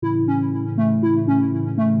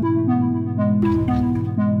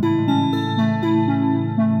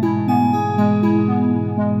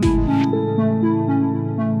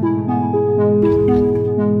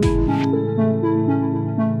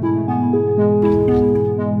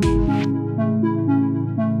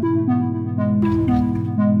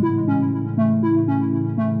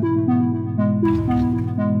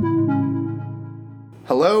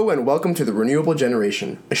welcome to The Renewable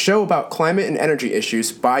Generation, a show about climate and energy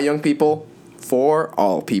issues by young people for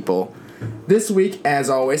all people. This week, as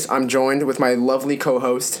always, I'm joined with my lovely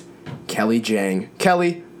co-host, Kelly Jang.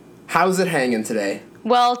 Kelly, how's it hanging today?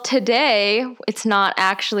 Well, today it's not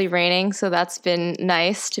actually raining, so that's been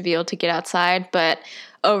nice to be able to get outside, but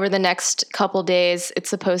over the next couple days, it's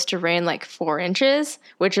supposed to rain like 4 inches,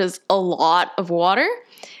 which is a lot of water.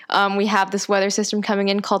 We have this weather system coming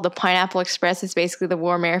in called the Pineapple Express. It's basically the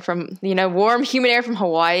warm humid air from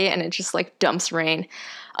Hawaii, and it just like dumps rain.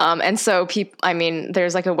 And so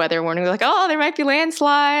there's like a weather warning. They're like, oh, there might be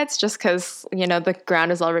landslides just because, the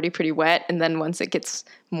ground is already pretty wet. And then once it gets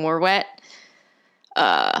more wet,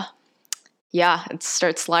 it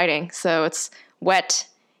starts sliding. So it's wet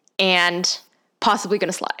and possibly going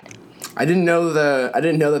to slide. I didn't know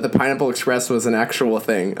that the Pineapple Express was an actual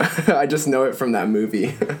thing. I just know it from that movie.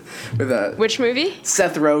 Which movie?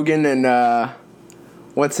 Seth Rogen and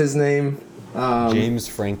what's his name? James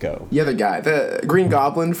Franco. The other guy, the Green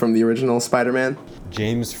Goblin from the original Spider-Man.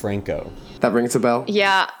 James Franco. That rings a bell.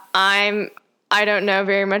 Yeah, I don't know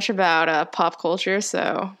very much about pop culture,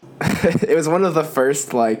 so. It was one of the first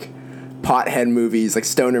pothead movies,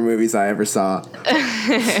 stoner movies I ever saw.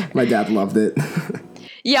 My dad loved it.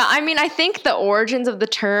 Yeah, I think the origins of the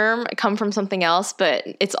term come from something else, but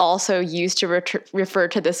it's also used to refer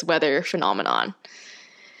to this weather phenomenon.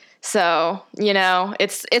 So,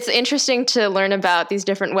 it's interesting to learn about these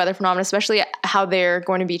different weather phenomena, especially how they're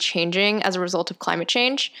going to be changing as a result of climate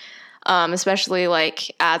change, especially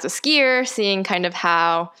as a skier, seeing kind of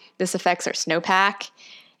how this affects our snowpack.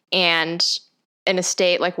 And in a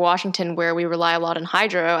state like Washington, where we rely a lot on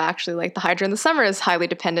hydro, actually, the hydro in the summer is highly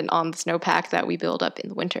dependent on the snowpack that we build up in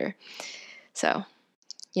the winter. So,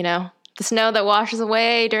 the snow that washes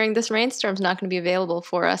away during this rainstorm is not going to be available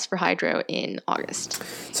for us for hydro in August.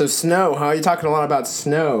 So snow, huh? You're talking a lot about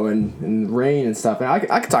snow and rain and stuff. And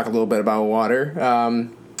I could talk a little bit about water, a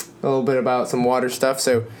little bit about some water stuff.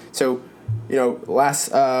 So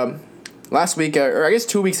last week, or I guess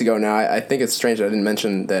 2 weeks ago now, I think it's strange that I didn't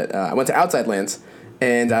mention that I went to Outside Lands,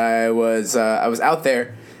 and I was out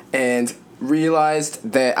there and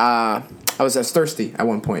realized that I was thirsty at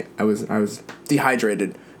one point. I was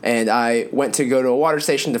dehydrated, and I went to go to a water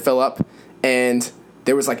station to fill up, and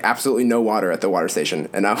there was absolutely no water at the water station,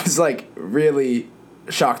 and I was really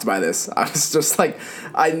shocked by this. I was just in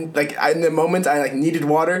the moment I needed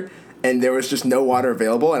water, and there was just no water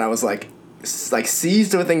available, and I was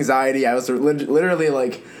seized with anxiety. I was literally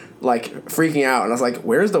freaking out, and I was like,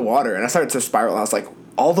 where's the water? And I started to spiral, and I was like,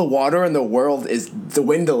 all the water in the world is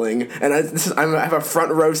dwindling, and I have a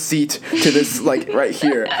front row seat to this right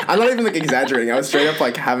here. I'm not even exaggerating. I was straight up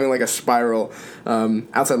having a spiral.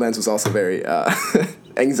 Outside Lands was also very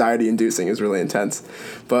anxiety inducing. It was really intense,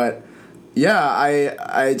 but yeah,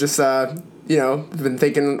 I just been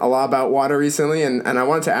thinking a lot about water recently, and I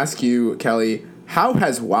wanted to ask you, Kelly, how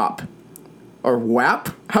has WAP or WAP?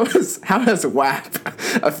 How has WAP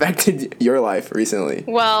affected your life recently?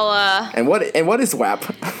 Well, and what is WAP?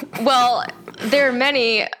 Well, there are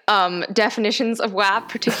many definitions of WAP,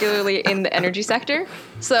 particularly in the energy sector.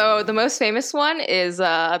 So the most famous one is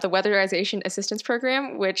the Weatherization Assistance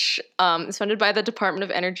Program, which is funded by the Department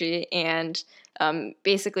of Energy, and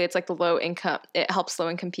basically it's it helps low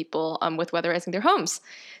income people with weatherizing their homes.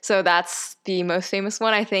 So that's the most famous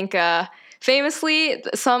one, I think. Famously,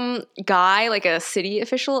 some guy, a city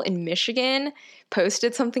official in Michigan,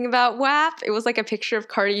 posted something about WAP. It was a picture of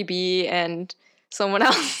Cardi B and someone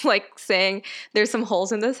else saying there's some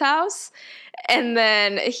holes in this house. And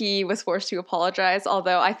then he was forced to apologize,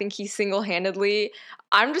 although I think he single-handedly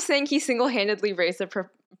raised the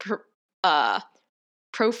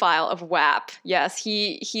profile of WAP. Yes,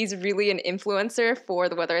 he's really an influencer for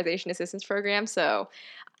the Weatherization Assistance Program. So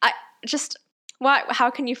how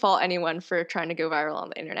can you fault anyone for trying to go viral on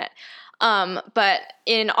the internet? But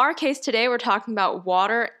in our case today, we're talking about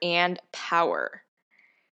water and power.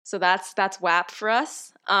 So that's WAP for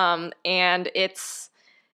us. And it's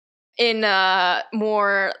in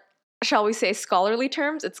more, shall we say, scholarly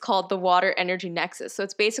terms, it's called the water energy nexus. So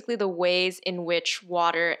it's basically the ways in which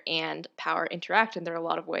water and power interact, and there are a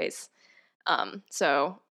lot of ways.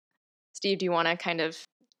 So Steve, do you want to kind of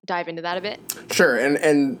dive into that a bit? Sure,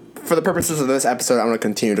 and for the purposes of this episode, I'm going to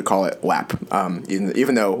continue to call it WAP.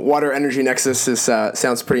 Even though water energy nexus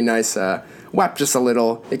sounds pretty nice, WAP just a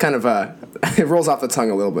little, it kind of it rolls off the tongue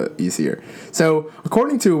a little bit easier. So,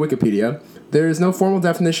 according to Wikipedia, there is no formal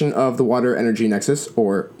definition of the water energy nexus,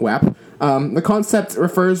 or WAP. The concept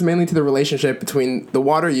refers mainly to the relationship between the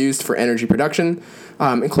water used for energy production,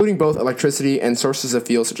 including both electricity and sources of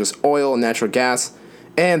fuel such as oil and natural gas,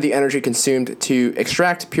 and the energy consumed to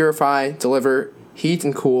extract, purify, deliver, heat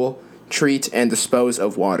and cool, treat, and dispose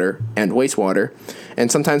of water and wastewater,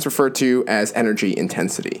 and sometimes referred to as energy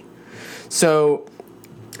intensity. So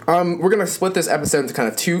we're going to split this episode into kind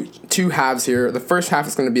of two halves here. The first half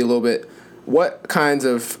is going to be a little bit what kinds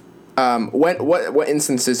of what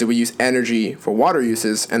instances do we use energy for water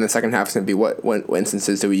uses, and the second half is going to be what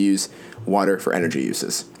instances do we use water for energy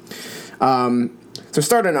uses. So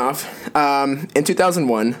starting off, in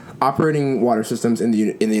 2001, operating water systems in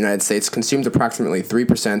the United States consumed approximately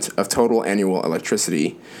 3% of total annual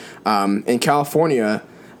electricity. In California,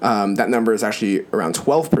 that number is actually around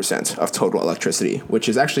 12% of total electricity, which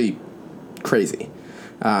is actually crazy.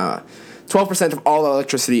 12% of all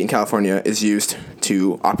electricity in California is used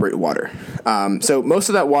to operate water. So most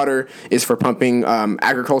of that water is for pumping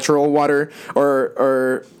agricultural water,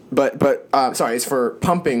 it's for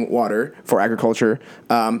pumping water for agriculture,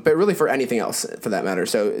 but really for anything else for that matter.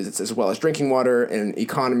 So it's as well as drinking water and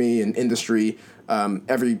economy and industry.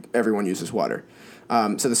 Everyone uses water.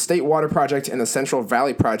 So the State Water Project and the Central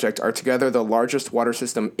Valley Project are together the largest water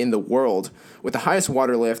system in the world, with the highest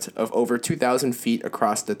water lift of over 2,000 feet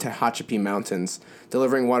across the Tehachapi Mountains,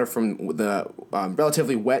 delivering water from the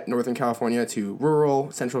relatively wet Northern California to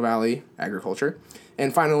rural Central Valley agriculture,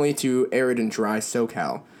 and finally to arid and dry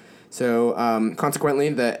SoCal. So consequently,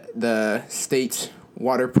 the State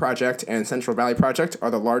Water Project and Central Valley Project are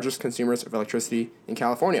the largest consumers of electricity in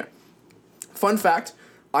California. Fun fact,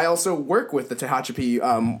 I also work with the Tehachapi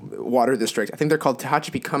Water District. I think they're called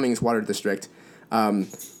Tehachapi Cummings Water District.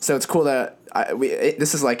 So it's cool that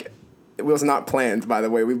this is like, it was not planned, by the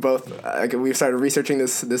way. We both we started researching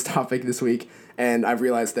this topic this week, and I've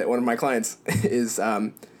realized that one of my clients is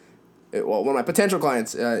one of my potential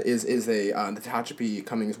clients is the Tehachapi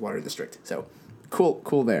Cummings Water District. So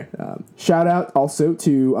cool there. Shout out also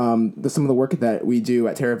to some of the work that we do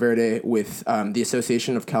at Terra Verde with the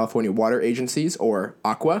Association of California Water Agencies, or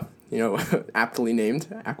ACWA, aptly named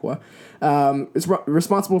ACWA. It's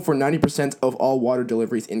responsible for 90% of all water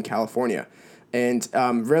deliveries in California. And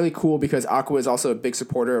really cool because ACWA is also a big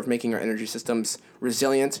supporter of making our energy systems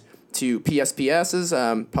resilient to PSPS's,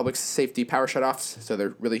 public safety power shutoffs. So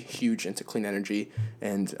they're really huge into clean energy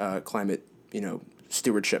and climate,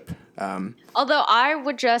 stewardship. Although I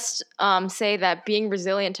would just say that being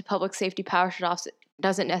resilient to public safety power shutoffs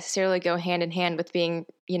doesn't necessarily go hand in hand with being,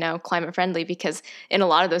 climate friendly, because in a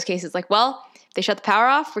lot of those cases, if they shut the power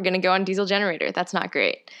off, we're going to go on diesel generator. That's not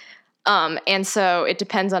great. And so it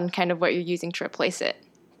depends on kind of what you're using to replace it.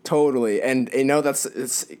 Totally. And that's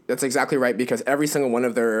exactly right, because every single one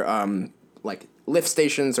of their lift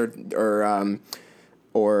stations or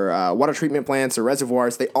water treatment plants or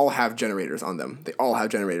reservoirs, they all have generators on them. They all have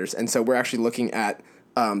generators. And so we're actually looking at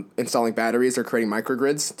installing batteries or creating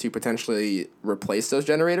microgrids to potentially replace those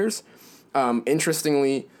generators.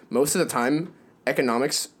 Interestingly, most of the time,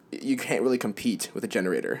 economics, you can't really compete with a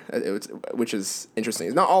generator, which is interesting.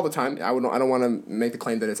 It's not all the time. I don't want to make the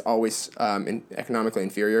claim that it's always economically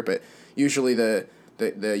inferior, but usually the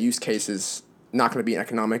use case is not going to be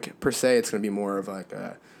economic per se. It's going to be more of like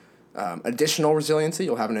a additional resiliency.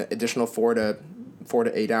 You'll have an additional 4 to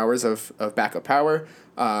 8 hours of backup power,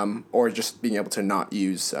 or just being able to not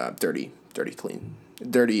use dirty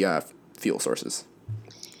fuel sources.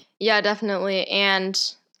 Yeah, definitely. And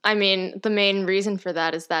I mean, the main reason for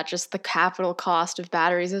that is that just the capital cost of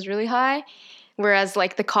batteries is really high, whereas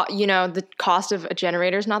the cost of a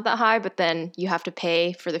generator is not that high, but then you have to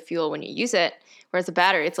pay for the fuel when you use it. Whereas a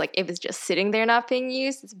battery, it's like if it's just sitting there not being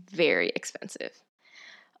used, it's very expensive.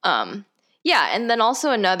 And then also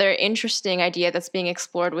another interesting idea that's being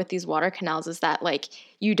explored with these water canals is that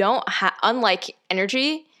you don't unlike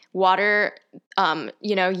energy, water,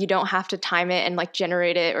 you don't have to time it and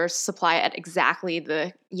generate it or supply it at exactly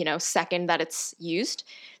the, second that it's used.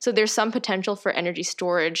 So there's some potential for energy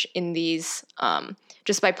storage in these,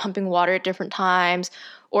 just by pumping water at different times,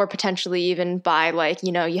 or potentially even by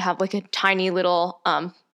you have a tiny little,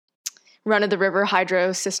 run-of-the-river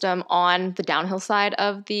hydro system on the downhill side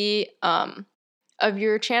of the of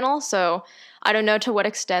your channel. So I don't know to what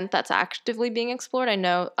extent that's actively being explored. I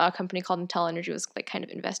know a company called Intel Energy was kind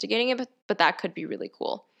of investigating it, but that could be really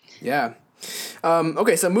cool. Yeah.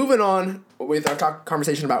 Okay, so moving on with our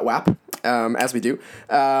conversation about WAP, as we do,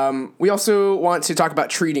 we also want to talk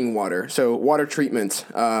about treating water, so water treatment.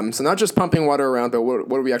 So not just pumping water around, but what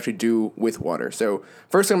do we actually do with water? So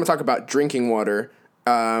first I'm going to talk about drinking water,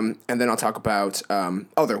 and then I'll talk about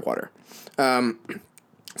other water.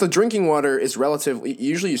 So drinking water is relatively,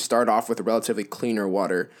 usually you start off with a relatively cleaner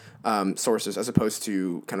water sources as opposed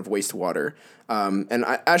to kind of wastewater. And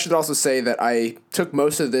I should also say that I took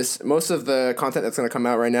most of the content that's going to come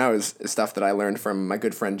out right now is stuff that I learned from my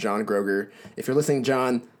good friend John Groger. If you're listening,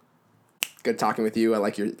 John, good talking with you. I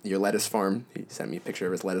like your lettuce farm. He sent me a picture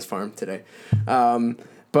of his lettuce farm today.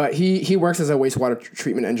 But he works as a wastewater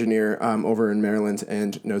treatment engineer over in Maryland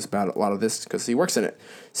and knows about a lot of this because he works in it.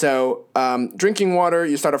 So drinking water,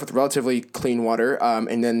 you start off with relatively clean water,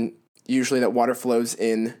 and then usually that water flows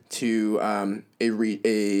into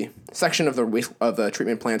a section of the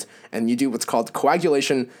treatment plant, and you do what's called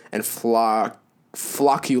coagulation and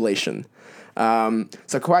flocculation.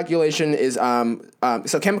 So coagulation is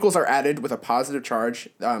so chemicals are added with a positive charge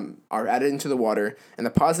are added into the water, and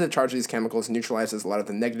the positive charge of these chemicals neutralizes a lot of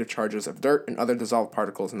the negative charges of dirt and other dissolved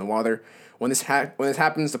particles in the water. When this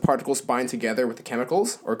happens, the particles bind together with the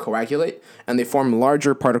chemicals or coagulate, and they form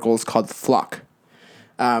larger particles called floc.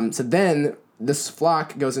 So then this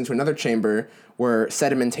floc goes into another chamber where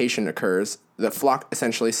sedimentation occurs. The floc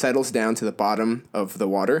essentially settles down to the bottom of the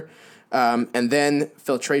water. And then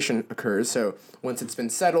filtration occurs. So once it's been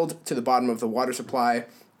settled to the bottom of the water supply,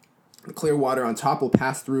 the clear water on top will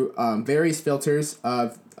pass through various filters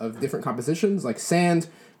of different compositions like sand,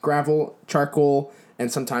 gravel, charcoal,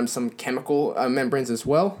 and sometimes some chemical membranes as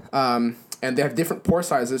well. And they have different pore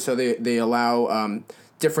sizes, so they allow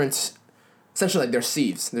different, essentially like they're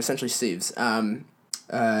sieves. They're essentially sieves. And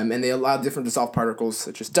they allow different dissolved particles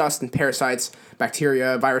such as dust and parasites,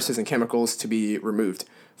 bacteria, viruses, and chemicals to be removed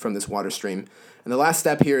from this water stream. And the last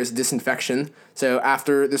step here is disinfection. So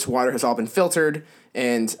after this water has all been filtered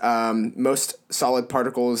and most solid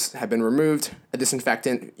particles have been removed, a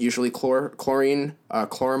disinfectant, usually chloramine,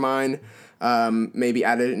 may be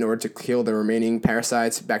added in order to kill the remaining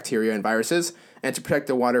parasites, bacteria, and viruses, and to protect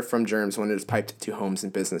the water from germs when it is piped to homes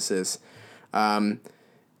and businesses. And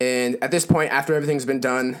at this point, after everything's been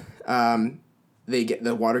done,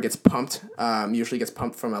 the water gets pumped. Usually gets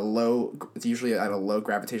pumped from it's usually at a low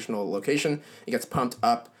gravitational location. It gets pumped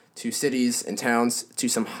up to cities and towns to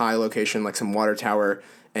some high location like some water tower,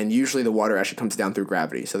 and usually the water actually comes down through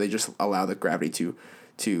gravity. So they just allow the gravity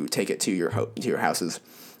to take it to your houses.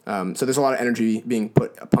 So there's a lot of energy being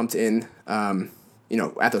pumped in.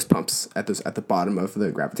 At those pumps at the bottom of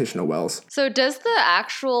the gravitational wells. So does the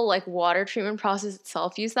actual like water treatment process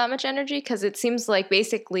itself use that much energy? Because it seems like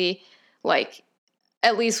basically like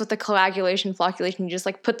at least with the coagulation, flocculation, you just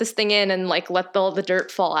like put this thing in and like let all the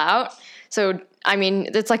dirt fall out. So, I mean,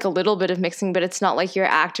 it's like a little bit of mixing, but it's not like you're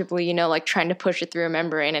actively, like trying to push it through a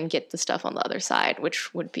membrane and get the stuff on the other side,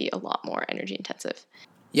 which would be a lot more energy intensive.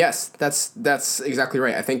 Yes, that's exactly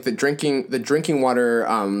right. I think the drinking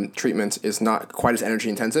water treatment is not quite as energy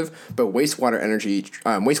intensive, but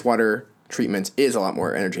wastewater treatment is a lot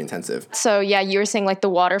more energy intensive. So yeah, you were saying like the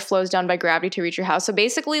water flows down by gravity to reach your house. So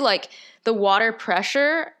basically like the water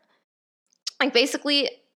pressure, like basically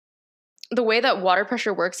the way that water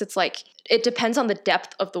pressure works, it's like it depends on the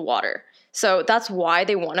depth of the water. So that's why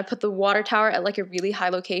they want to put the water tower at like a really high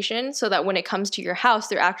location so that when it comes to your house,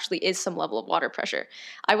 there actually is some level of water pressure.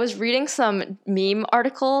 I was reading some meme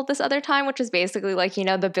article this other time, which is basically like,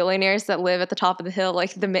 the billionaires that live at the top of the hill,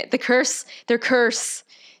 like their curse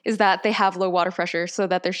is that they have low water pressure so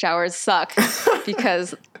that their showers suck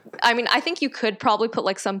because I think you could probably put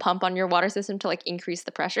like some pump on your water system to like increase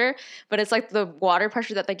the pressure, but it's like the water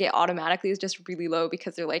pressure that they get automatically is just really low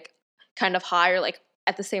because they're like kind of high or like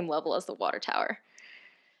at the same level as the water tower.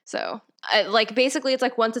 So basically it's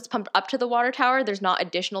like once it's pumped up to the water tower, there's not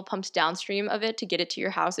additional pumps downstream of it to get it to your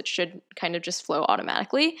house. It should kind of just flow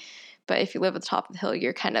automatically. But if you live at the top of the hill,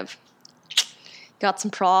 you're kind of got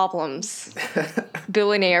some problems.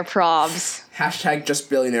 Billionaire probs. # just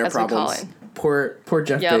billionaire as problems. Poor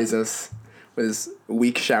Jeff Bezos with his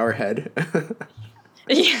weak shower head.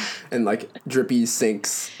 Yeah. And like drippy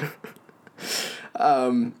sinks.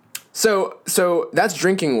 So that's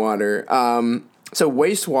drinking water. So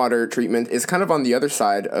wastewater treatment is kind of on the other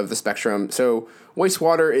side of the spectrum. So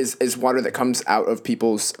wastewater is water that comes out of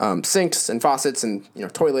people's sinks and faucets and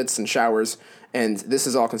toilets and showers, and this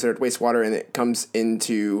is all considered wastewater, and it comes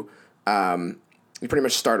into you pretty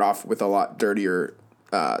much start off with a lot dirtier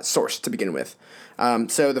source to begin with.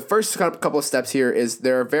 So the first couple of steps here is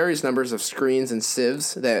there are various numbers of screens and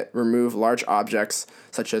sieves that remove large objects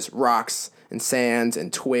such as rocks and sand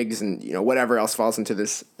and twigs and whatever else falls into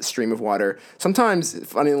this stream of water. Sometimes,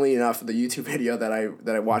 funnily enough, the YouTube video that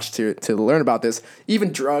I watched to learn about this,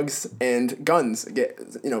 even drugs and guns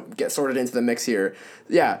get sorted into the mix here.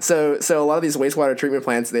 Yeah, so a lot of these wastewater treatment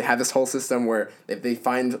plants, they have this whole system where if they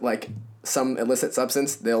find like some illicit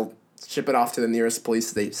substance, they'll ship it off to the nearest police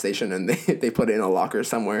station, and they put it in a locker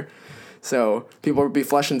somewhere. So people would be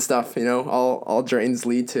flushing stuff, all drains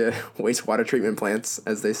lead to wastewater treatment plants,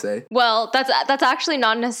 as they say. Well, that's actually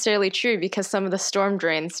not necessarily true, because some of the storm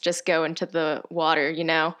drains just go into the water,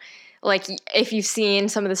 Like, if you've seen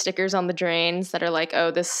some of the stickers on the drains that are like,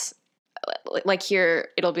 oh, this, like here,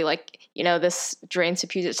 it'll be like, this drains to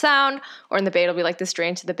Puget Sound, or in the bay, it'll be like this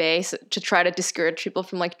drain to the bay, so, to try to discourage people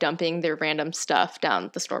from like dumping their random stuff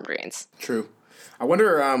down the storm drains. True. I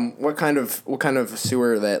wonder what kind of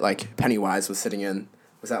sewer that like Pennywise was sitting in.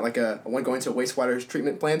 Was that like a one going to a wastewater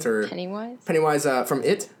treatment plant, or Pennywise? Pennywise from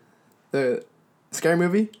It, the scary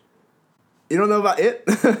movie. You don't know about It?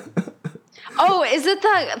 Oh, is it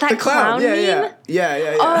that the clown meme?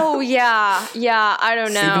 Yeah. Oh yeah. I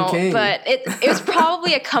don't know, Stephen King. but it was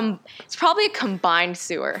probably it's probably a combined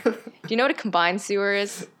sewer. Do you know what a combined sewer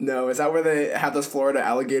is? No, is that where they have those Florida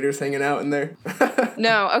alligators hanging out in there?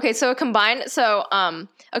 No. Okay, so a combined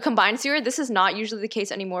sewer. This is not usually the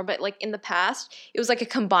case anymore, but like in the past, it was like a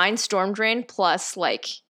combined storm drain plus like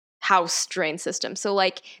house drain system. So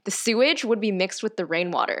like the sewage would be mixed with the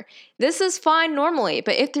rainwater. This is fine normally,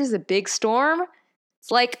 but if there's a big storm,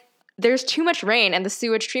 it's like there's too much rain and the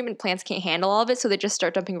sewage treatment plants can't handle all of it, so they just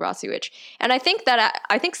start dumping raw sewage. And I think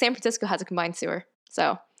San Francisco has a combined sewer.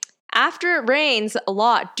 So after it rains a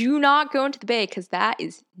lot, do not go into the bay, because that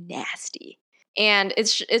is nasty. And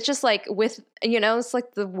it's just like with, it's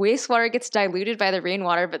like the wastewater gets diluted by the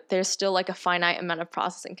rainwater, but there's still like a finite amount of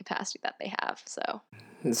processing capacity that they have. So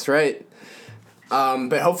that's right.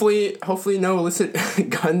 But hopefully no illicit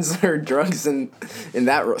guns or drugs in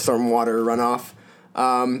that stormwater runoff.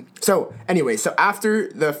 So after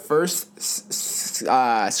the first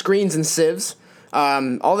screens and sieves,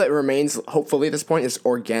 all that remains, hopefully at this point, is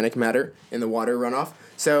organic matter in the water runoff.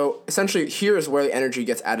 So essentially, here is where the energy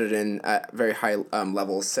gets added in at very high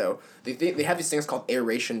levels. So they have these things called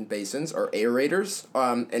aeration basins, or aerators,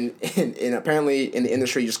 and apparently in the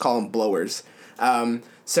industry you just call them blowers.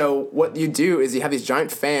 So what you do is you have these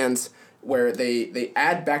giant fans where they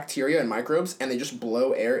add bacteria and microbes, and they just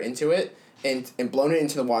blow air into it and blown it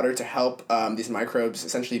into the water to help these microbes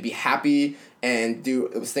essentially be happy and do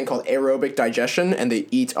this thing called aerobic digestion, and they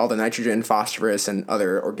eat all the nitrogen, phosphorus, and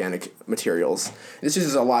other organic materials. This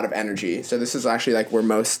uses a lot of energy, so this is actually like where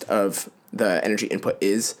most of the energy input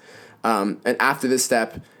is. And after this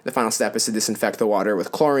step, the final step is to disinfect the water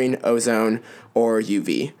with chlorine, ozone, or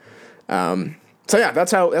UV. So yeah,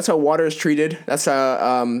 that's how water is treated. That's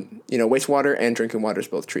how wastewater and drinking water is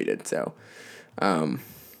both treated. So how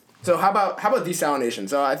about desalination?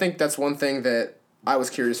 So I think that's one thing that I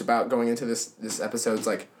was curious about going into this episode. It's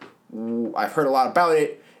like, I've heard a lot about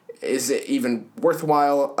it. Is it even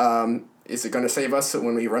worthwhile? Is it going to save us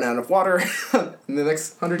when we run out of water in the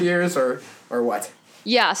next 100 years, or what?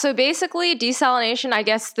 Yeah, so basically desalination, I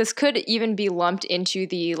guess this could even be lumped into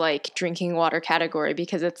the like drinking water category,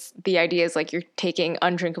 because the idea is like you're taking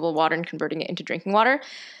undrinkable water and converting it into drinking water.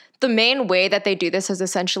 The main way that they do this is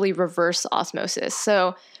essentially reverse osmosis.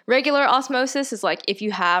 So regular osmosis is like if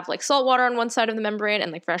you have like salt water on one side of the membrane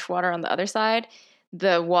and like fresh water on the other side,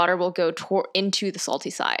 the water will go into the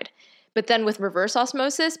salty side. But then with reverse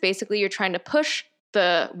osmosis, basically you're trying to push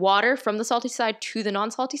the water from the salty side to the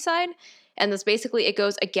non-salty side. And this basically, it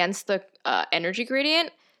goes against the energy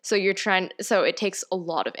gradient. So it takes a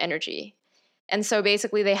lot of energy. And so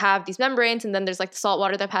basically they have these membranes, and then there's like the salt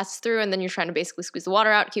water that passes through, and then you're trying to basically squeeze the water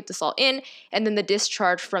out, keep the salt in, and then the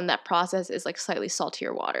discharge from that process is like slightly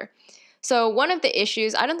saltier water. So one of the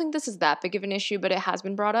issues, I don't think this is that big of an issue, but it has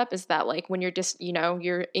been brought up, is that like when you're just,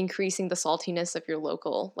 you're increasing the saltiness of your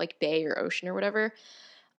local like bay or ocean or whatever.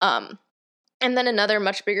 And then another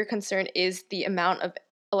much bigger concern is the amount of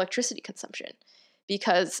electricity consumption,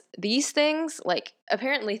 because these things, like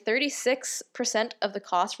apparently 36% of the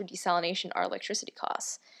cost for desalination are electricity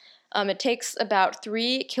costs. It takes about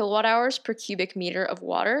 3 kilowatt hours per cubic meter of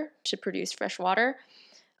water to produce fresh water.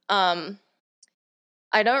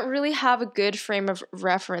 I don't really have a good frame of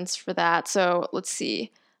reference for that, so let's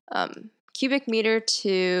see. Cubic meter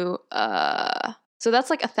to so that's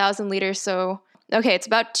like 1,000 liters. So okay, it's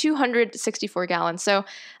about 264 gallons. So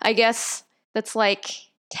I guess that's like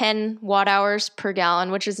 10 watt hours per gallon,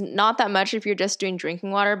 which is not that much if you're just doing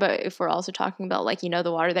drinking water. But if we're also talking about like, the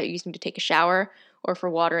water that you're using to take a shower or for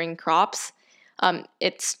watering crops,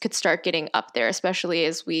 it could start getting up there, especially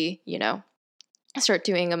as we, start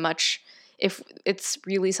doing if it's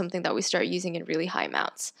really something that we start using in really high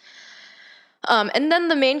amounts. And then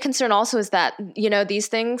the main concern also is that, these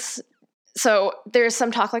things, So there's some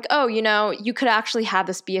talk like, oh, you could actually have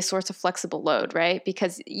this be a source of flexible load, right?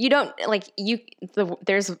 Because you don't you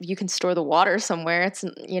can store the water somewhere. It's,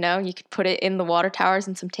 you could put it in the water towers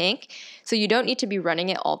in some tank. So you don't need to be running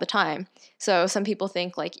it all the time. So some people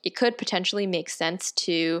think like it could potentially make sense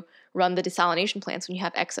to run the desalination plants when you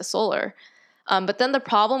have excess solar. But then the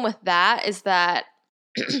problem with that is that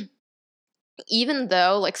even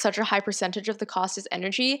though like such a high percentage of the cost is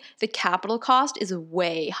energy, the capital cost is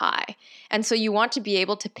way high. And so you want to be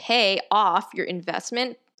able to pay off your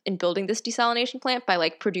investment in building this desalination plant by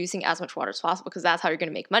like producing as much water as possible, because that's how you're going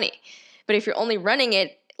to make money. But if you're only running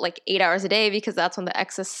it like 8 hours a day because that's when the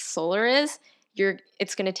excess solar is,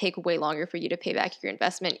 it's going to take way longer for you to pay back your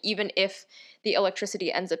investment, even if the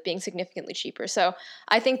electricity ends up being significantly cheaper. So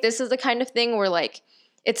I think this is the kind of thing where like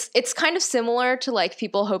it's kind of similar to like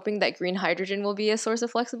people hoping that green hydrogen will be a source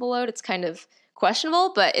of flexible load. It's kind of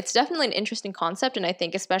questionable, but it's definitely an interesting concept. And I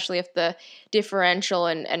think especially if the differential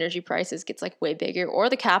in energy prices gets like way bigger, or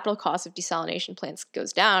the capital cost of desalination plants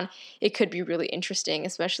goes down, it could be really interesting,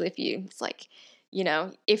 especially if it's like,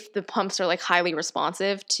 if the pumps are like highly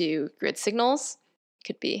responsive to grid signals, it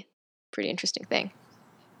could be a pretty interesting thing.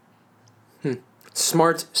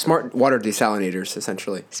 Smart water desalinators,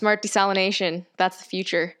 essentially. Smart desalination. That's the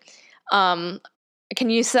future. Can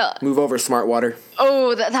you sell? Move over, smart water.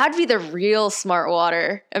 Oh, that'd be the real smart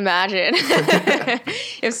water. Imagine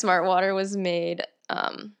if smart water was made,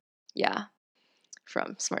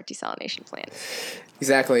 from smart desalination plants.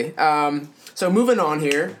 Exactly. So moving on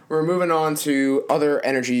here, we're moving on to other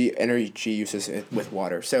energy uses with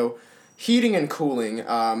water. So heating and cooling.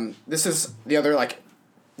 This is the other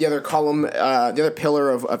column, the other pillar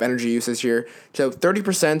of energy uses here. So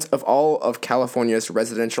 30% of all of California's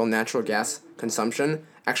residential natural gas consumption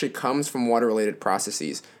actually comes from water-related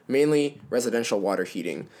processes, mainly residential water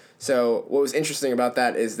heating. So what was interesting about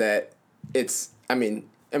that is that if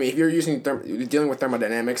you're dealing with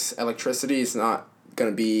thermodynamics, electricity is not going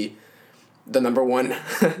to be the number one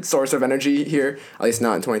source of energy here, at least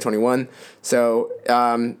not in 2021. So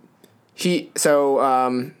I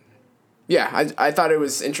thought it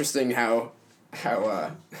was interesting how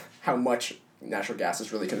much natural gas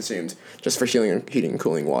is really consumed just for heating and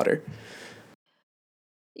cooling water.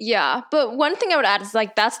 Yeah, but one thing I would add is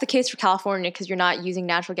like that's the case for California because you're not using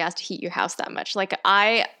natural gas to heat your house that much. Like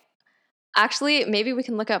maybe we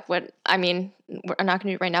can look up we're not going to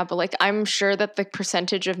do it right now, but like I'm sure that the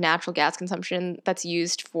percentage of natural gas consumption that's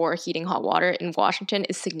used for heating hot water in Washington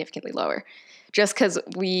is significantly lower, just because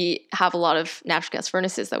we have a lot of natural gas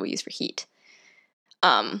furnaces that we use for heat.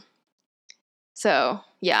 So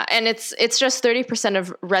yeah, and it's just 30%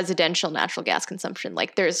 of residential natural gas consumption.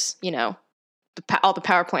 Like there's, all the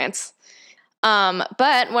power plants.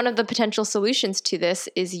 But one of the potential solutions to this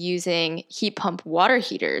is using heat pump water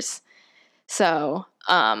heaters. So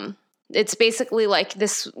it's basically like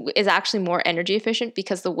this is actually more energy efficient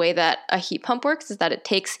because the way that a heat pump works is that it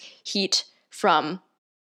takes heat from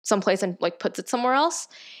someplace and like puts it somewhere else.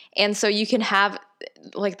 And so you can have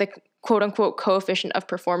like the quote unquote coefficient of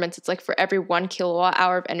performance. It's like for every 1 kilowatt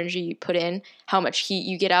hour of energy you put in, how much heat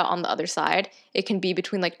you get out on the other side. It can be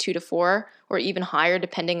between like 2 to 4 or even higher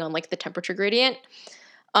depending on like the temperature gradient.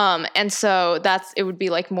 And so it would be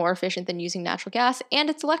like more efficient than using natural gas, and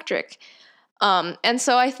it's electric. And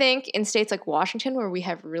so I think in states like Washington, where we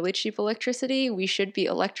have really cheap electricity, we should be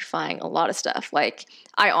electrifying a lot of stuff. Like,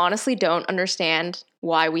 I honestly don't understand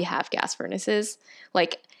why we have gas furnaces.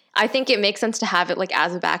 Like, I think it makes sense to have it like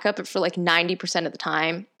as a backup, but for like 90% of the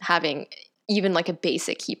time, having even like a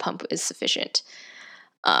basic heat pump is sufficient.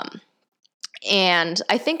 And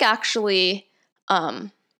I think actually,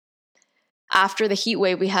 after the heat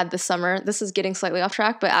wave we had this summer, this is getting slightly off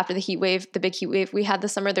track, but after the big heat wave we had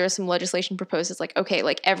this summer, there was some legislation proposed. It's like, okay,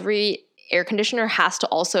 like every air conditioner has to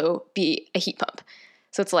also be a heat pump.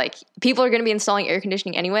 So it's like people are going to be installing air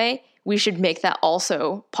conditioning anyway. We should make that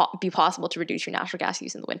also be possible to reduce your natural gas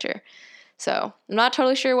use in the winter. So I'm not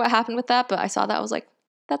totally sure what happened with that, but I saw that. I was like,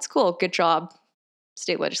 that's cool. Good job,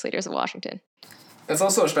 state legislators of Washington. That's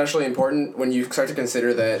also especially important when you start to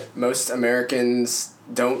consider that most Americans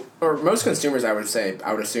don't, or most consumers, I would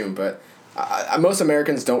assume, but most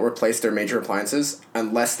Americans don't replace their major appliances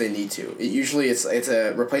unless they need to. It's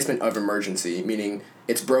a replacement of emergency, meaning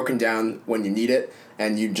it's broken down when you need it,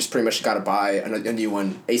 and you just pretty much got to buy a new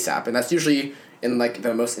one ASAP. And that's usually in like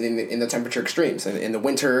in the temperature extremes, in the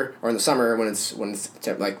winter or in the summer when it's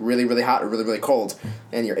like really really hot or really really cold,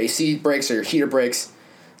 and your AC breaks or your heater breaks.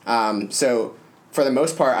 So for the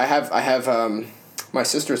most part, I have my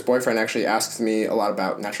sister's boyfriend actually asks me a lot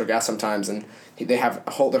about natural gas sometimes, and their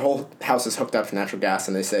whole house is hooked up to natural gas,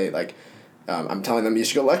 and they say like I'm telling them you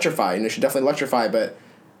should go electrify, and you should definitely electrify, but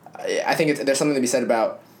I think there's something to be said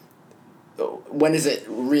about when is it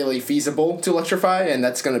really feasible to electrify, and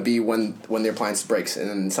that's going to be when the appliance breaks,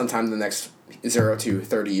 and sometime in the next 0 to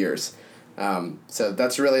 30 years. So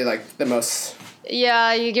that's really like the most...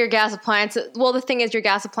 Yeah, your gas appliances. Well, the thing is, your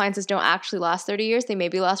gas appliances don't actually last 30 years. They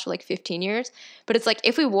maybe last for like 15 years. But it's like,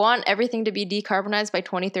 if we want everything to be decarbonized by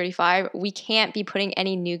 2035, we can't be putting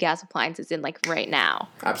any new gas appliances in like right now.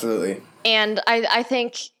 Absolutely. And I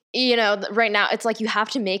think, right now it's like you have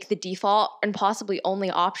to make the default and possibly only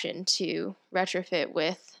option to retrofit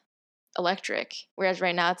with electric. Whereas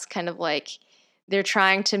right now it's kind of like they're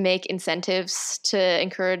trying to make incentives to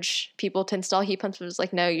encourage people to install heat pumps, but it's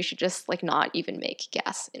like, no, you should just like not even make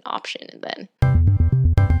gas an option. And then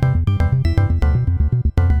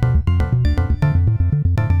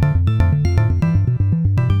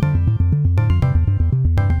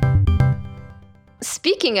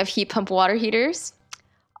speaking of heat pump water heaters,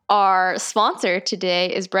 our sponsor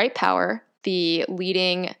today is Bright Power, the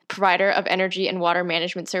leading provider of energy and water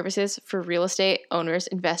management services for real estate owners,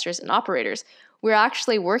 investors, and operators. We're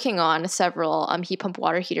actually working on several heat pump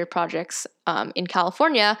water heater projects in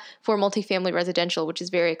California for multifamily residential, which is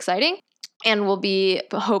very exciting. And we'll be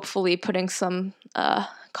hopefully putting some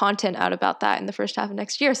content out about that in the first half of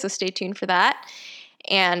next year. So stay tuned for that.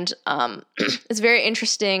 And it's very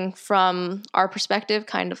interesting from our perspective,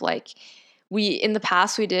 kind of like in the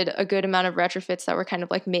past, we did a good amount of retrofits that were kind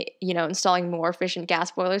of like, installing more efficient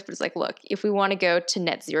gas boilers. But it's like, look, if we want to go to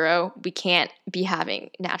net zero, we can't be having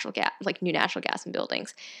natural gas, like new natural gas in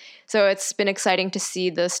buildings. So it's been exciting to see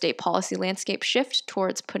the state policy landscape shift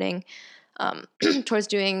towards doing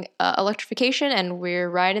electrification, and we're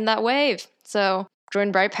riding that wave. So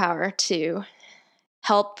join Bright Power to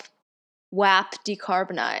help WAP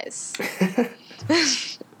decarbonize.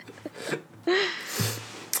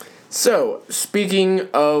 So, speaking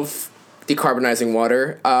of decarbonizing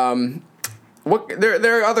water, there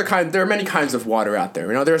are many kinds of water out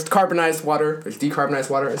there. There's carbonized water, there's decarbonized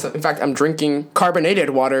water. In fact, I'm drinking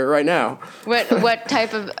carbonated water right now. What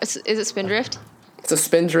type of is it? Spindrift? It's a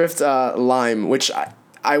Spindrift lime, which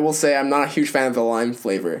I will say I'm not a huge fan of the lime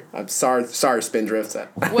flavor. I'm sorry, Spindrift.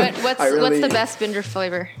 What's the best Spindrift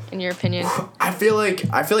flavor in your opinion? I feel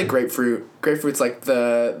like grapefruit. Grapefruit's like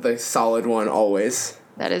the solid one always.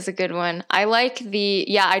 That is a good one. I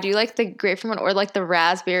do like the grapefruit one, or like the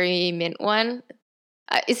raspberry mint one.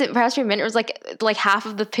 Is it raspberry mint, or is like half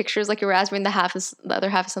of the picture is like a raspberry and the other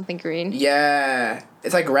half is something green? Yeah,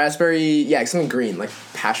 it's like raspberry. Yeah, something green, like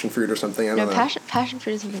passion fruit or something. I don't know. Passion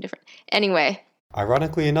fruit is something different. Anyway.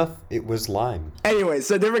 Ironically enough, it was lime. Anyway,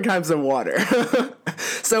 so different kinds of water.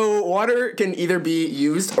 So water can either be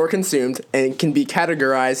used or consumed, and can be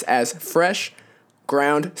categorized as fresh,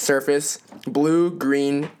 ground, surface, blue,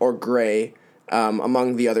 green, or gray,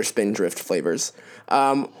 among the other Spindrift flavors.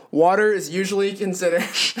 Water is usually considered...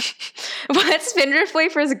 What Spindrift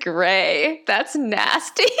flavor is gray? That's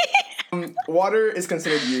nasty. Water is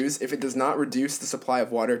considered used if it does not reduce the supply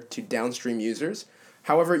of water to downstream users.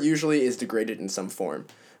 However, it usually is degraded in some form.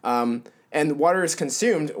 And water is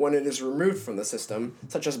consumed when it is removed from the system,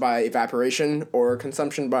 such as by evaporation or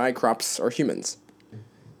consumption by crops or humans.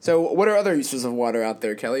 So what are other uses of water out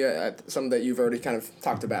there, Kelly? Some that you've already kind of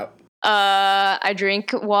talked about. I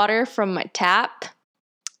drink water from my tap,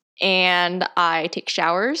 and I take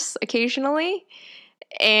showers occasionally,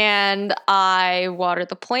 and I water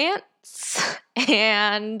the plants,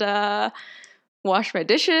 and wash my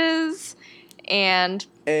dishes, and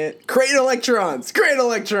create electrons.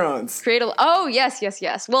 Oh,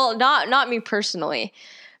 yes. Well, not me personally.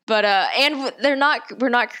 But and we're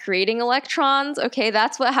not creating electrons. Okay,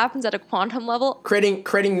 that's what happens at a quantum level. Creating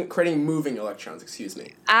moving electrons, excuse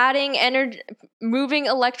me. Adding energy, moving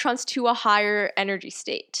electrons to a higher energy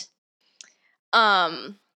state.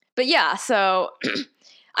 But yeah, so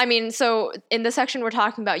so in this section we're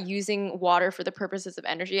talking about using water for the purposes of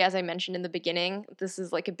energy. As I mentioned in the beginning, this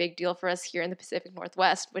is like a big deal for us here in the Pacific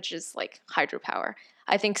Northwest, which is like hydropower.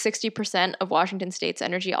 I think 60% of Washington State's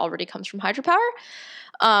energy already comes from hydropower.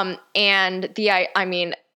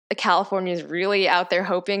 California is really out there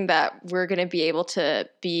hoping that we're going to be able to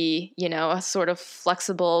be, a sort of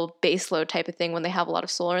flexible baseload type of thing when they have a lot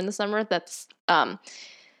of solar in the summer. That's the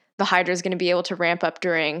hydro is going to be able to ramp up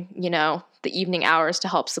during, the evening hours to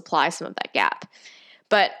help supply some of that gap.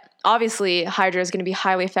 But obviously, hydro is going to be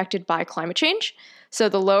highly affected by climate change. So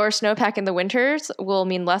the lower snowpack in the winters will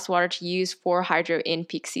mean less water to use for hydro in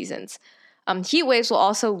peak seasons. Heat waves will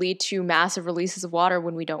also lead to massive releases of water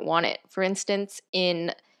when we don't want it. For instance,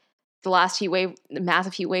 in the last heat wave, the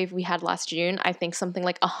massive heat wave we had last June, I think something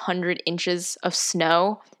like 100 inches of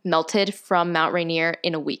snow melted from Mount Rainier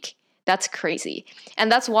in a week. That's crazy.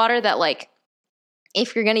 And that's water that, like,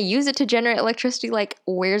 if you're going to use it to generate electricity, like,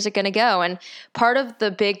 where's it going to go? And part of the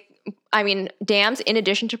big, dams, in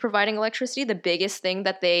addition to providing electricity, the biggest thing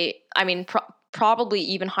that they, probably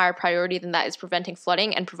even higher priority than that is preventing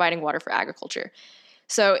flooding and providing water for agriculture.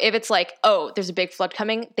 So if it's like, oh, there's a big flood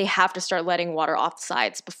coming, they have to start letting water off the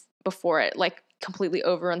sides before it, like, completely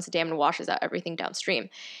overruns the dam and washes out everything downstream.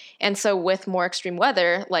 And so with more extreme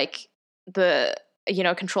weather, like, the,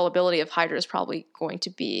 controllability of hydro is probably going to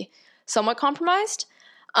be somewhat compromised.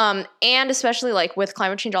 And especially, like, with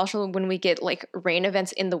climate change, also when we get, like, rain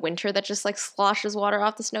events in the winter that just, like, sloshes water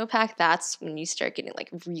off the snowpack, that's when you start getting, like,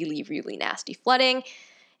 really, really nasty flooding.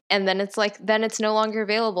 And then it's like, then it's no longer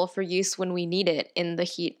available for use when we need it in the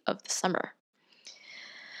heat of the summer.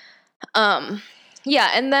 And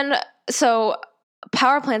then, so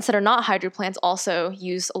power plants that are not hydro plants also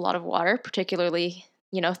use a lot of water, particularly,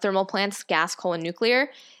 thermal plants, gas, coal, and nuclear.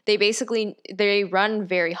 They run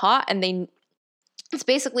very hot, and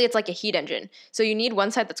it's like a heat engine. So you need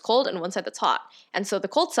one side that's cold and one side that's hot. And so the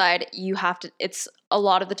cold side, it's a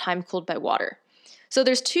lot of the time cooled by water. So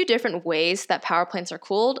there's two different ways that power plants are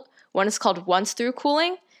cooled. One is called once-through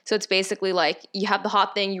cooling. So it's basically like you have the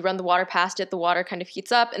hot thing, you run the water past it, the water kind of heats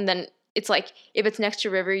up, and then it's like if it's next to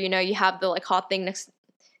a river, you have the, like, hot thing next.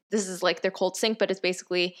 This is like their cold sink, but it's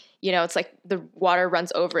basically, it's like the water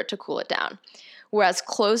runs over it to cool it down. Whereas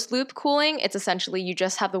closed loop cooling, it's essentially you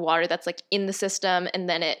just have the water that's, like, in the system, and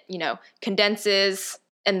then it, condenses,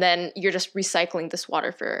 and then you're just recycling this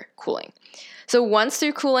water for cooling. So once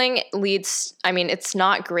through cooling it's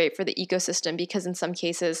not great for the ecosystem because in some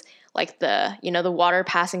cases, like, the water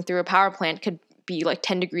passing through a power plant could be like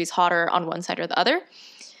 10 degrees hotter on one side or the other.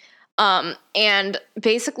 And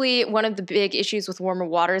basically one of the big issues with warmer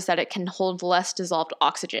water is that it can hold less dissolved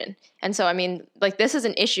oxygen. And so, this is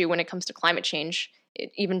an issue when it comes to climate change.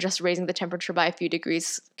 Even just raising the temperature by a few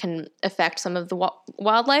degrees can affect some of the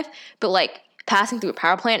wildlife. But, like, passing through a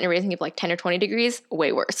power plant and raising it like 10 or 20 degrees,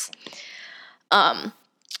 way worse.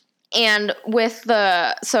 And with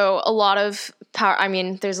so a lot of power,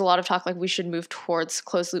 there's a lot of talk like we should move towards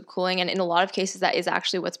closed loop cooling. And in a lot of cases, that is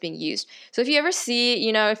actually what's being used. So if you ever see,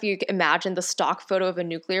 if you imagine the stock photo of a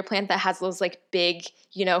nuclear plant that has those, like, big,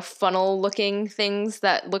 funnel looking things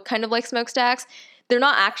that look kind of like smokestacks, they're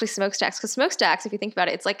not actually smokestacks, because smokestacks, if you think about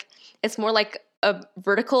it, it's more like a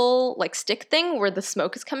vertical, like, stick thing where the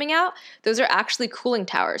smoke is coming out. Those are actually cooling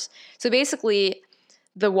towers. So basically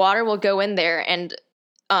the water will go in there and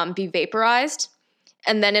be vaporized,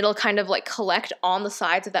 and then it'll kind of, like, collect on the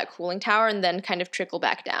sides of that cooling tower and then kind of trickle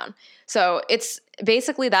back down. So it's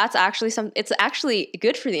basically, it's actually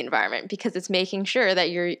good for the environment because it's making sure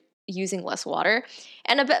that you're using less water,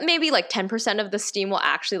 and maybe like 10% of the steam will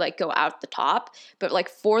actually, like, go out the top, but, like,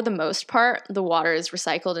 for the most part the water is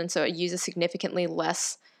recycled, and so it uses significantly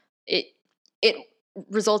less. It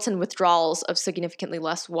results in withdrawals of significantly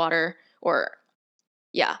less water,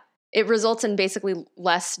 it results in basically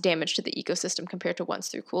less damage to the ecosystem compared to once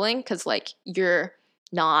through cooling, because, like, you're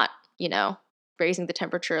not, raising the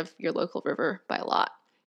temperature of your local river by a lot.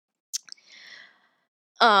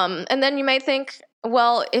 And then you might think,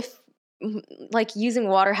 well, if, like, using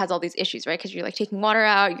water has all these issues, right? Because you're, like, taking water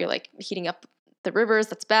out, you're, like, heating up the rivers,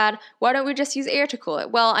 that's bad. Why don't we just use air to cool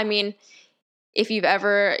it? Well, if you've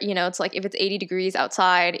ever, it's like if it's 80 degrees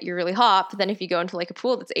outside, you're really hot. But then if you go into, like, a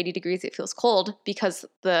pool that's 80 degrees, it feels cold because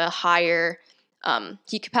the higher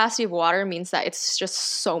heat capacity of water means that it's just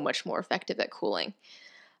so much more effective at cooling.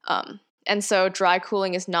 And so dry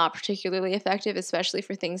cooling is not particularly effective, especially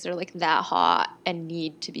for things that are, like, that hot and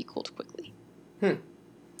need to be cooled quickly.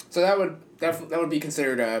 So that would be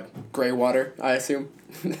considered gray water, I assume,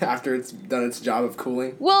 after it's done its job of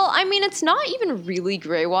cooling. Well, it's not even really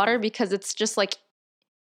gray water because it's just, like,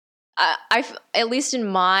 at least in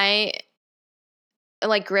my,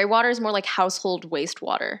 like, gray water is more like household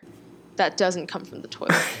wastewater that doesn't come from the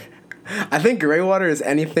toilet. I think gray water is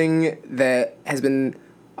anything that has been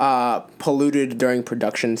polluted during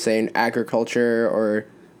production, say in agriculture or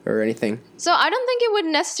anything. So I don't think it would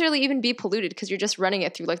necessarily even be polluted because you're just running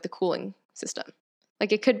it through, like, the cooling system.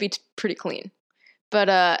 Like, it could be pretty clean. But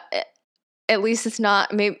at least it's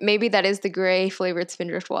not, maybe that is the gray flavored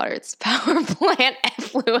Spindrift water. It's power plant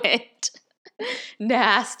effluent.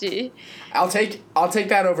 Nasty. I'll take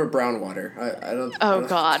that over brown water. I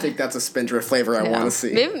don't think that's a Spindrift flavor I want to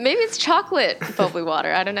see. Maybe it's chocolate bubbly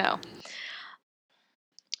water. I don't know.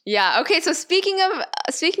 Yeah. Okay. So speaking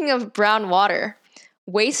of brown water,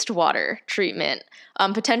 wastewater treatment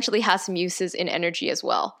potentially has some uses in energy as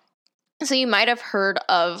well. So you might have heard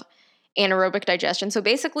of anaerobic digestion. So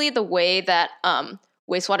basically the way that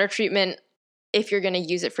wastewater treatment, if you're going to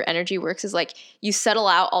use it for energy, works is like you settle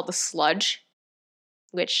out all the sludge,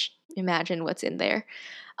 which imagine what's in there.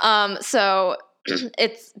 So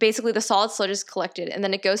it's basically the solid sludge is collected, and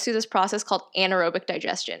then it goes through this process called anaerobic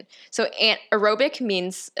digestion. So aerobic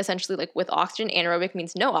means essentially like with oxygen, anaerobic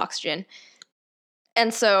means no oxygen.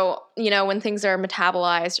 And so, when things are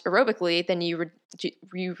metabolized aerobically, then you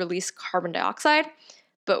release carbon dioxide.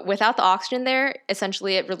 But without the oxygen there,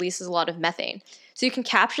 essentially it releases a lot of methane. So you can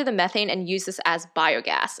capture the methane and use this as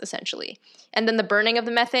biogas, essentially. And then the burning of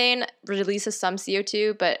the methane releases some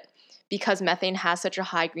CO2, but because methane has such a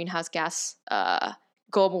high greenhouse gas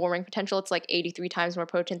global warming potential, it's like 83 times more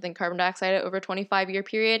potent than carbon dioxide over a 25-year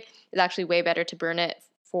period. It's actually way better to burn it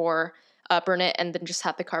and then just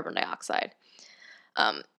have the carbon dioxide.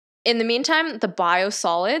 In the meantime, the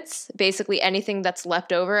biosolids, basically anything that's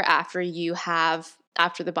left over after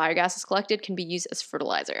the biogas is collected, can be used as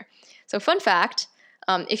fertilizer. So fun fact,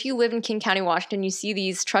 if you live in King County, Washington, you see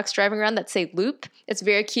these trucks driving around that say loop. It's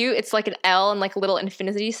very cute. It's like an L and like a little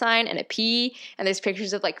infinity sign and a P, and there's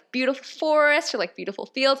pictures of like beautiful forests or like beautiful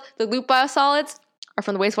fields. The loop biosolids are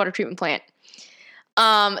from the wastewater treatment plant.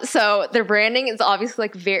 So their branding is obviously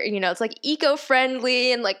like very, it's like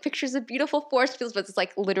eco-friendly and like pictures of beautiful forest fields, but it's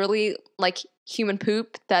like literally like human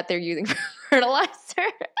poop that they're using for fertilizer.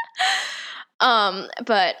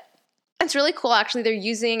 But it's really cool, actually. They're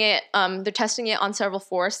using it, they're testing it on several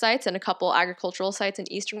forest sites and a couple agricultural sites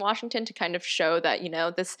in eastern Washington to kind of show that,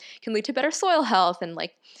 this can lead to better soil health and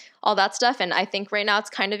like all that stuff. And I think right now it's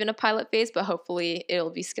kind of in a pilot phase, but hopefully it'll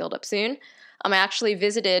be scaled up soon. I actually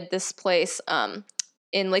visited this place,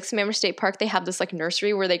 in Lake Samammer State Park. They have this like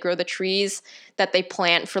nursery where they grow the trees that they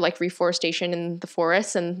plant for like reforestation in the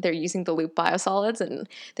forests, and they're using the loop biosolids, and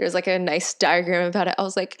there's like a nice diagram about it. I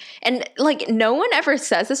was like, and like no one ever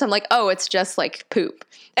says this. I'm like, oh, it's just like poop.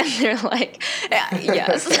 And they're like, yeah,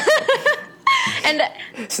 yes. And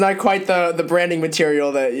it's not quite the branding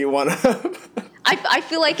material that you want to. I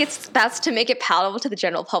feel like that's to make it palatable to the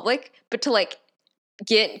general public, but to like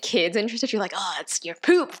get kids interested, you're like, oh, it's your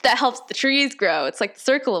poop that helps the trees grow. It's like the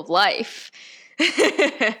circle of life.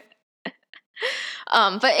 But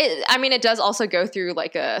it does also go through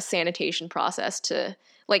like a sanitation process to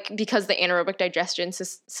like, because the anaerobic digestion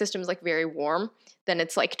system is like very warm, then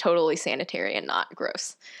it's like totally sanitary and not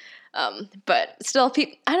gross. But still,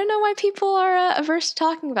 I don't know why people are averse to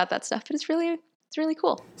talking about that stuff, but it's really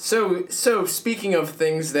cool. So speaking of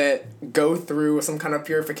things that go through some kind of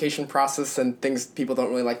purification process and things people don't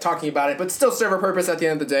really like talking about it, but still serve a purpose at the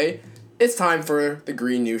end of the day, it's time for the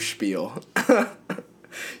green news spiel.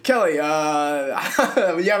 Kelly,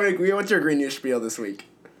 what's your green news spiel this week?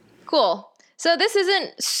 Cool. So this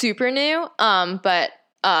isn't super new, but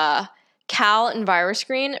Cal and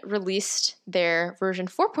VirusScreen released their version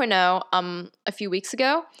 4.0 a few weeks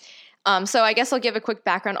ago. So I guess I'll give a quick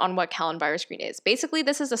background on what Cal and VirusScreen is. Basically,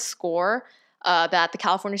 this is a score that the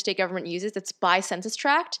California state government uses. It's by census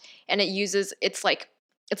tract, and it's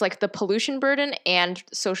like the pollution burden and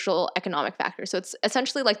social economic factors. So it's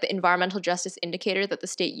essentially like the environmental justice indicator that the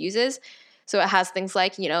state uses. So it has things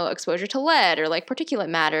like, exposure to lead or like particulate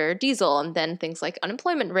matter, diesel, and then things like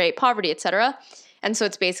unemployment rate, poverty, etc. And so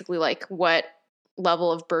it's basically like what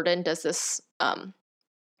level of burden does this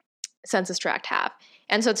census tract have?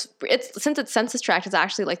 And so since it's census tract, it's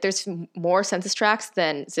actually like there's more census tracts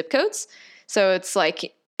than zip codes. So it's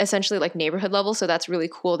like essentially like neighborhood level. So that's really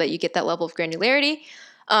cool that you get that level of granularity.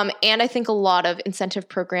 And I think a lot of incentive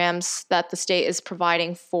programs that the state is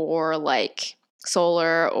providing for like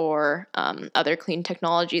solar or other clean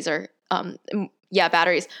technologies or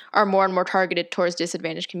batteries are more and more targeted towards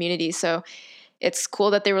disadvantaged communities. So it's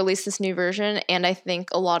cool that they released this new version. And I think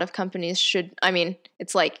a lot of companies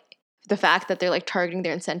it's like, the fact that they're like targeting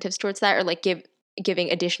their incentives towards that or like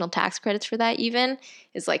giving additional tax credits for that even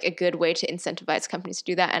is like a good way to incentivize companies to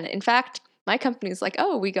do that. And in fact, my company's like,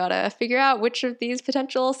 oh, we gotta figure out which of these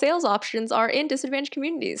potential sales options are in disadvantaged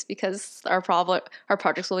communities because our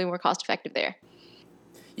projects will be more cost effective there.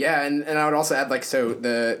 Yeah, and I would also add like, so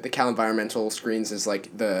the Cal Environmental Screens is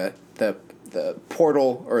like the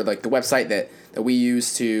portal or like the website that we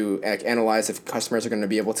use to analyze if customers are going to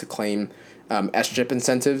be able to claim SGIP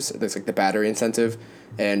incentives. There's like the battery incentive,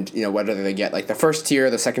 and whether they get like the first tier,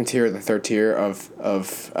 the second tier, the third tier of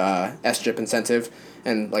SGIP incentive.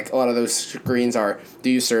 And like a lot of those screens are: do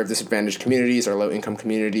you serve disadvantaged communities or low income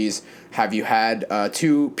communities? Have you had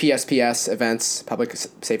 2 PSPS events, public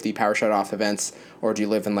safety power shutoff events, or do you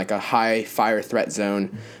live in like a high fire threat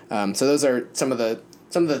zone? So those are some of the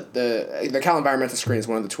some of the Cal Environmental Screen is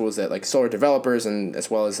one of the tools that like solar developers and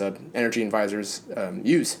as well as energy advisors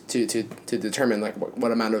use to determine like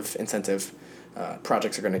what amount of incentive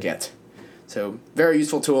projects are going to get. So very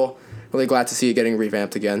useful tool. Really glad to see it getting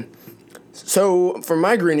revamped again. So for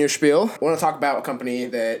my green news spiel, I want to talk about a company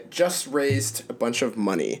that just raised a bunch of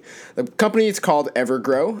money. The company is called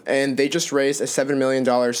Evergrow, and they just raised a $7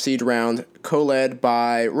 million seed round co-led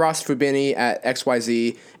by Ross Fubini at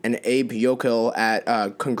XYZ and Abe Yokel at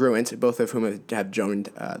Congruent, both of whom have joined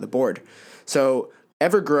the board. So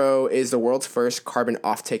Evergrow is the world's first carbon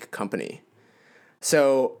offtake company.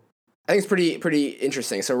 So I think it's pretty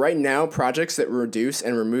interesting. So right now, projects that reduce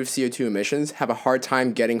and remove CO2 emissions have a hard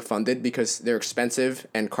time getting funded because they're expensive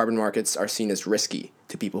and carbon markets are seen as risky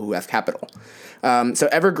to people who have capital. So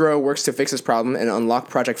Evergrow works to fix this problem and unlock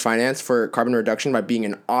project finance for carbon reduction by being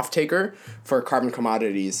an off-taker for carbon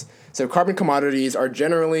commodities. So carbon commodities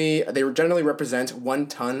generally represent 1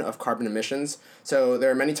 ton of carbon emissions. So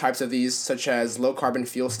there are many types of these, such as low carbon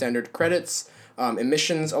fuel standard credits,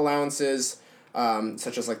 emissions allowances,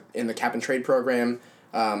 such as like in the cap and trade program,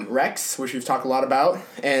 RECs, which we've talked a lot about,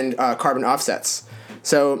 and carbon offsets.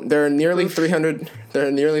 So there are nearly 300.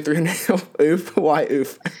 Oof. Why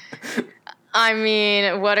oof? I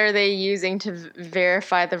mean, what are they using to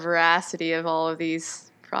verify the veracity of all of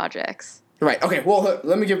these projects? Right. Okay. Well,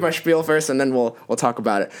 let me give my spiel first, and then we'll talk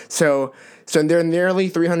about it. So there are nearly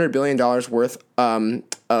 $300 billion worth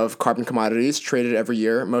of carbon commodities traded every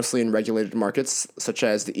year, mostly in regulated markets such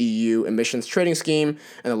as the EU Emissions Trading Scheme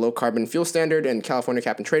and the Low Carbon Fuel Standard and California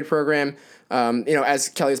Cap and Trade Program. As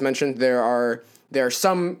Kelly has mentioned, there are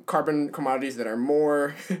some carbon commodities that are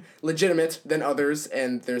more legitimate than others,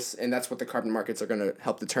 and that's what the carbon markets are going to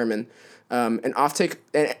help determine. An offtake,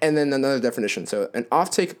 and then another definition. So an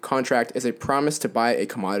offtake contract is a promise to buy a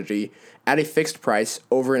commodity at a fixed price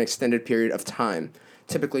over an extended period of time.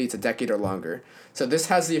 Typically, it's a decade or longer. So this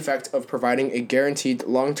has the effect of providing a guaranteed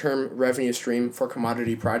long-term revenue stream for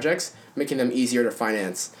commodity projects, making them easier to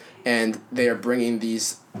finance. And they are bringing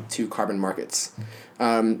these to carbon markets.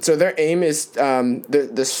 So their aim is,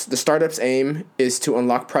 the startup's aim is to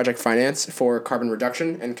unlock project finance for carbon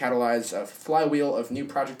reduction and catalyze a flywheel of new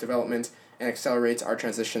project development and accelerates our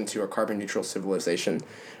transition to a carbon neutral civilization.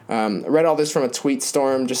 I read all this from a tweet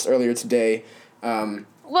storm just earlier today.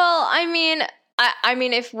 Well, I mean,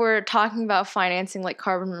 if we're talking about financing like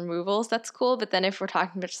carbon removals, that's cool. But then if we're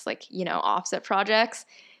talking about just like, offset projects,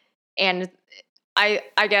 and I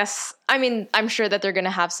guess, I'm sure that they're going to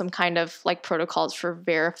have some kind of like protocols for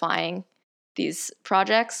verifying these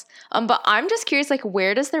projects. But I'm just curious, like,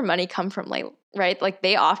 where does their money come from? Like, right? Like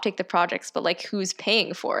they offtake the projects, but like who's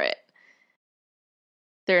paying for it?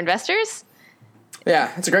 Their investors?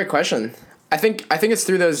 Yeah, that's a great question. I think it's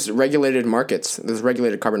through those regulated markets, those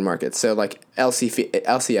regulated carbon markets. So like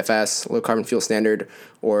LCFS, low carbon fuel standard,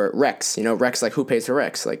 or RECs. RECs, like who pays for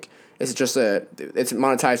RECs? Like it's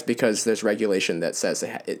monetized because there's regulation that says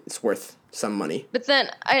it's worth some money. But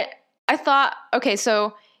then I thought, okay,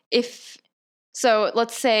 so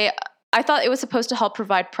let's say I thought it was supposed to help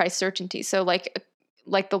provide price certainty. So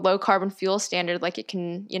like the low carbon fuel standard, like it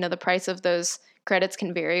can, the price of those credits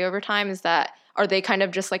can vary over time. Are they kind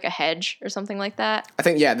of just like a hedge or something like that? I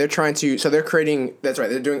think, yeah, they're trying to, so they're creating, that's right,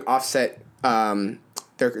 they're doing offset,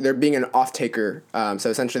 they're being an off-taker. So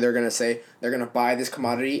essentially they're going to say they're going to buy this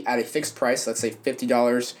commodity at a fixed price, let's say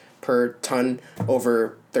 $50 per ton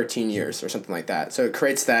over 13 years or something like that. So it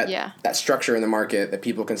creates that structure in the market that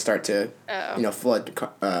people can start to, flood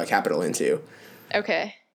capital into.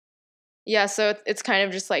 Okay. Yeah, so it's kind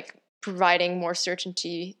of just like providing more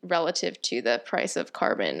certainty relative to the price of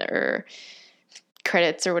carbon or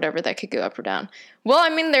credits or whatever that could go up or down. Well,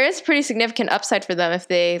 there is pretty significant upside for them if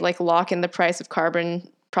they like lock in the price of carbon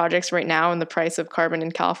projects right now and the price of carbon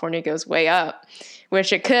in California goes way up,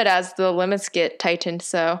 which it could as the limits get tightened.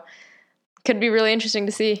 So could be really interesting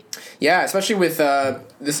to see. Yeah, especially with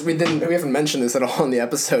this. We haven't mentioned this at all in the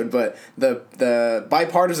episode, but the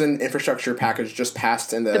bipartisan infrastructure package just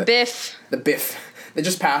passed in the BIF. The BIF. They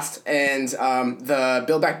just passed, and the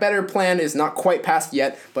Build Back Better plan is not quite passed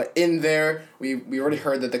yet, but in there, we already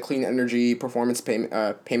heard that the Clean Energy Performance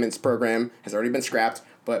Payments Program has already been scrapped,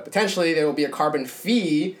 but potentially there will be a carbon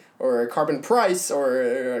fee, or a carbon price,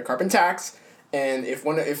 or a carbon tax, and if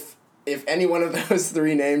any one of those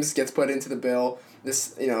three names gets put into the bill,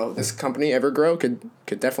 this company, Evergrow, could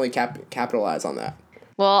definitely capitalize on that.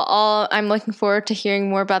 Well, I'm looking forward to hearing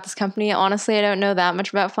more about this company. Honestly, I don't know that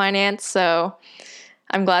much about finance, so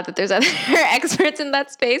I'm glad that there's other experts in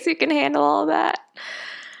that space who can handle all of that.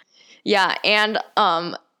 Yeah, and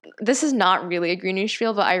this is not really a greenish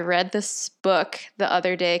feel, but I read this book the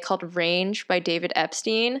other day called Range by David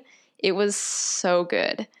Epstein. It was so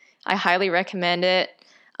good. I highly recommend it.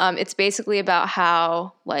 It's basically about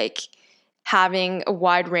how, like, having a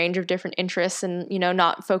wide range of different interests and,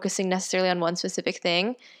 not focusing necessarily on one specific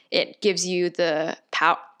thing, it gives you the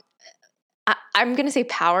power. I'm going to say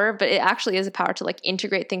power, but it actually is a power to, like,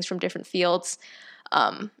 integrate things from different fields,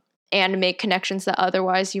 and make connections that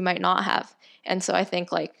otherwise you might not have. And so I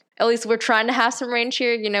think, like, at least we're trying to have some range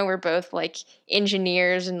here. We're both, like,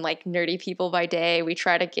 engineers and, like, nerdy people by day. We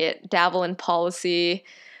try to dabble in policy.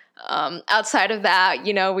 Outside of that,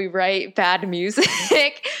 we write bad music,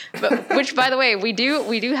 which, by the way, we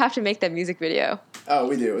do have to make that music video. Oh,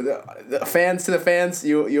 we do. The fans to the fans,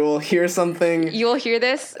 you'll hear something. You'll hear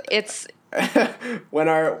this. It's when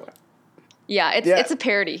our it's a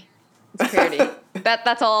parody. It's a parody.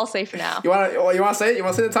 That's all I'll say for now. You wanna say it? You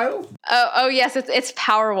wanna say the title? Oh yes, it's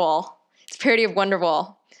Powerwall. It's a parody of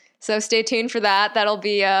Wonderwall. So stay tuned for that. That'll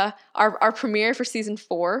be our premiere for season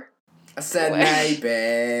 4. I said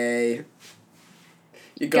maybe.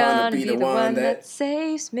 You're gonna be the one that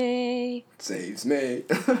saves me. Saves me.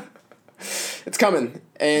 It's coming,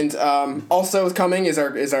 and also coming is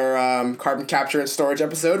our carbon capture and storage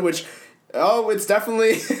episode, which it's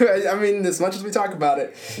definitely. I mean, as much as we talk about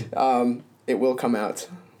it, it will come out.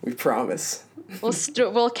 We promise.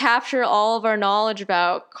 We'll capture all of our knowledge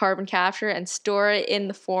about carbon capture and store it in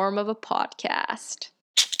the form of a podcast.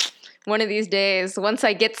 One of these days,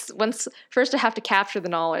 first I have to capture the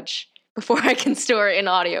knowledge before I can store it in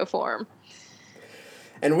audio form.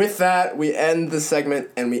 And with that, we end the segment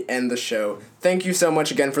and we end the show. Thank you so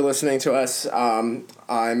much again for listening to us. I'm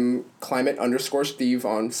climate_Steve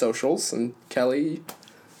on socials, and Kelly.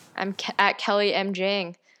 I'm at Kelly M.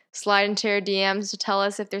 Jang. Slide into our DMs to tell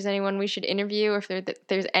us if there's anyone we should interview, or if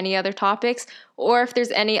there's any other topics, or if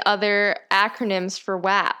there's any other acronyms for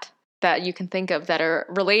WAP that you can think of that are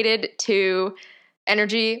related to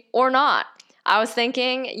energy or not. I was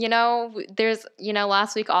thinking, there's,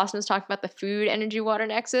 last week Austin was talking about the food, energy, water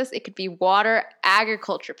nexus. It could be water,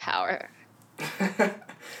 agriculture, power.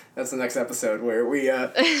 That's the next episode where we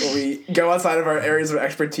go outside of our areas of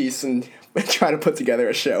expertise and try to put together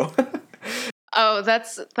a show. Oh,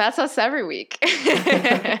 that's us every week.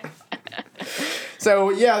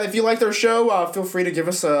 So, yeah, if you liked our show, feel free to give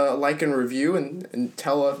us a like and review, and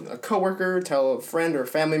tell a coworker, tell a friend or a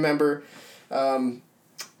family member, and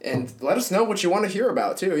let us know what you want to hear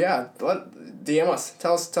about, too. Yeah, DM us.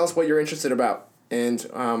 Tell us what you're interested about, and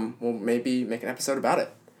we'll maybe make an episode about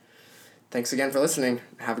it. Thanks again for listening.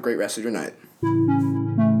 Have a great rest of your night.